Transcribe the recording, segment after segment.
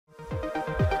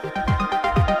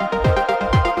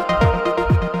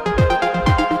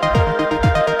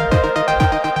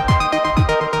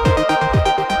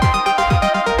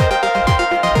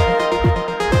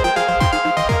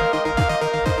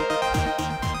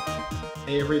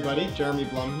Hey everybody, Jeremy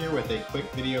Blum here with a quick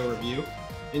video review.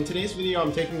 In today's video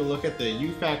I'm taking a look at the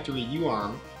uFactory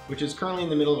uArm, which is currently in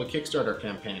the middle of a Kickstarter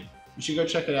campaign. You should go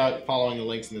check it out following the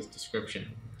links in this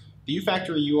description. The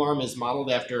uFactory uArm is modeled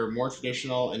after more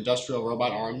traditional industrial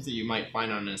robot arms that you might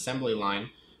find on an assembly line.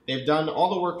 They've done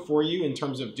all the work for you in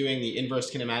terms of doing the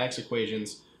inverse kinematics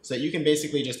equations so that you can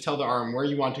basically just tell the arm where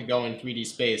you want to go in 3D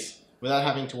space without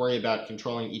having to worry about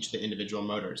controlling each of the individual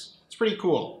motors. It's pretty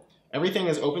cool. Everything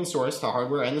is open source, the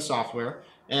hardware and the software,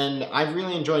 and I've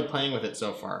really enjoyed playing with it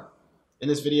so far. In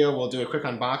this video, we'll do a quick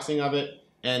unboxing of it,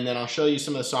 and then I'll show you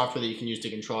some of the software that you can use to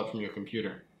control it from your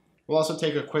computer. We'll also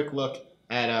take a quick look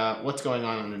at what's going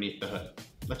on underneath the hood.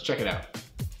 Let's check it out.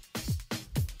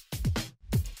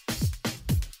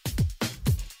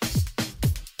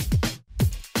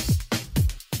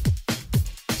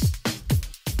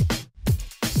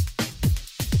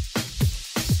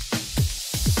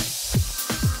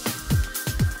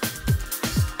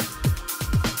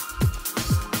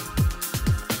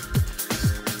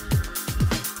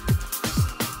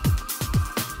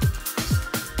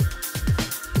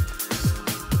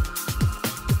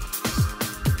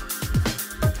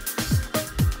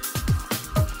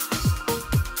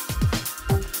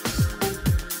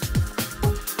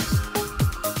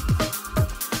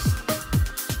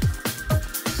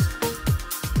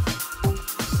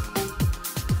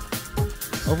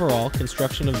 Overall,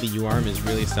 construction of the uArm is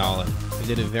really solid. They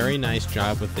did a very nice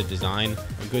job with the design,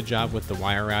 a good job with the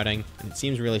wire routing, and it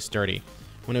seems really sturdy.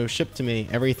 When it was shipped to me,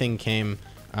 everything came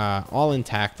all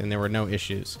intact and there were no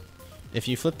issues. If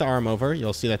you flip the arm over,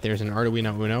 you'll see that there's an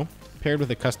Arduino Uno paired with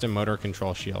a custom motor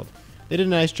control shield. They did a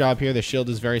nice job here. The shield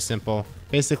is very simple,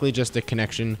 basically just a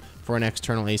connection for an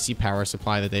external AC power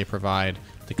supply that they provide,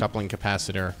 the coupling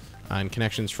capacitor, and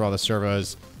connections for all the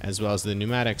servos, as well as the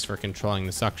pneumatics for controlling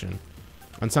the suction.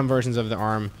 On some versions of the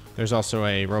arm, there's also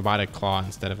a robotic claw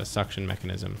instead of a suction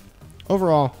mechanism.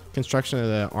 Overall, construction of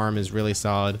the arm is really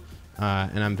solid,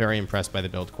 and I'm very impressed by the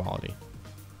build quality.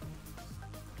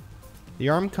 The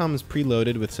arm comes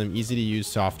preloaded with some easy-to-use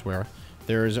software.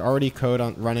 There's already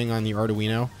code running on the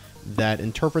Arduino that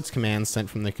interprets commands sent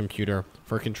from the computer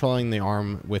for controlling the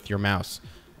arm with your mouse.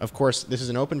 Of course, this is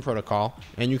an open protocol,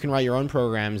 and you can write your own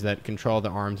programs that control the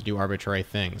arm to do arbitrary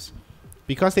things.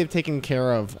 Because they've taken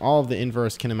care of all of the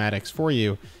inverse kinematics for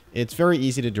you, it's very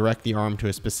easy to direct the arm to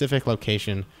a specific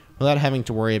location without having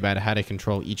to worry about how to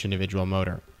control each individual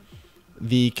motor.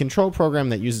 The control program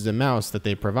that uses a mouse that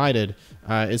they provided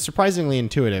is surprisingly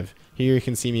intuitive. Here you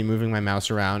can see me moving my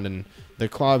mouse around, and the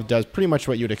claw does pretty much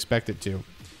what you'd expect it to.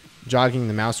 Jogging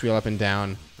the mouse wheel up and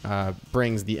down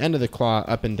brings the end of the claw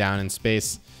up and down in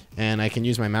space, and I can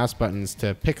use my mouse buttons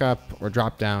to pick up or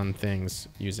drop down things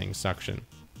using suction.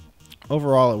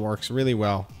 Overall, it works really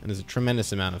well and is a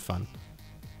tremendous amount of fun.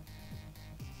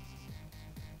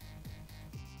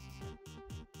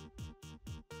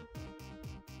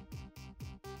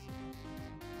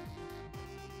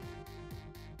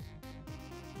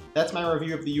 That's my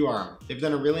review of the uArm. They've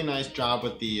done a really nice job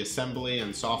with the assembly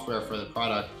and software for the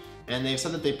product, and they've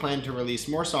said that they plan to release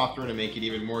more software to make it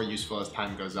even more useful as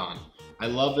time goes on. I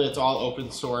love that it's all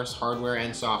open source, hardware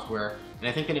and software, and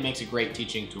I think that it makes a great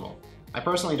teaching tool. I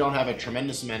personally don't have a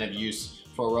tremendous amount of use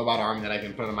for a robot arm that I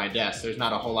can put on my desk. There's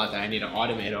not a whole lot that I need to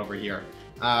automate over here.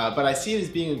 But I see it as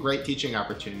being a great teaching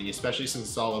opportunity, especially since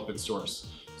it's all open source.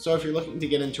 So if you're looking to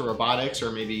get into robotics or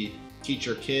maybe teach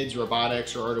your kids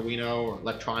robotics or Arduino or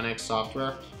electronics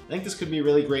software, I think this could be a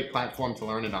really great platform to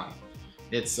learn it on.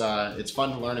 It's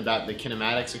fun to learn about the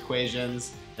kinematics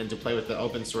equations and to play with the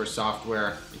open source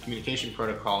software and communication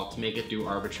protocol to make it do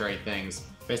arbitrary things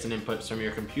based on inputs from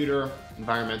your computer,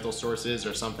 environmental sources,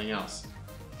 or something else.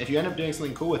 If you end up doing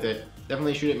something cool with it,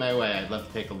 definitely shoot it my way. I'd love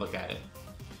to take a look at it.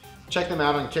 Check them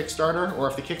out on Kickstarter, or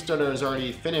if the Kickstarter is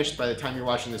already finished by the time you're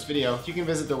watching this video, you can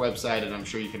visit their website and I'm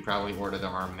sure you can probably order the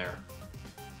arm there.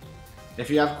 If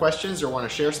you have questions or want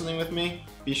to share something with me,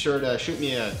 be sure to shoot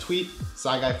me a tweet,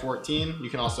 SciGuy14. You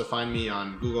can also find me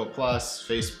on Google+,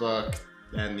 Facebook,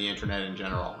 and the internet in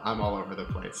general. I'm all over the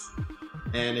place.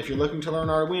 And if you're looking to learn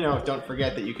Arduino, don't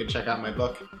forget that you can check out my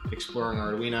book, Exploring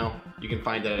Arduino. You can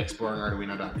find it at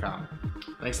exploringarduino.com.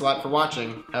 Thanks a lot for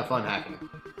watching. Have fun hacking.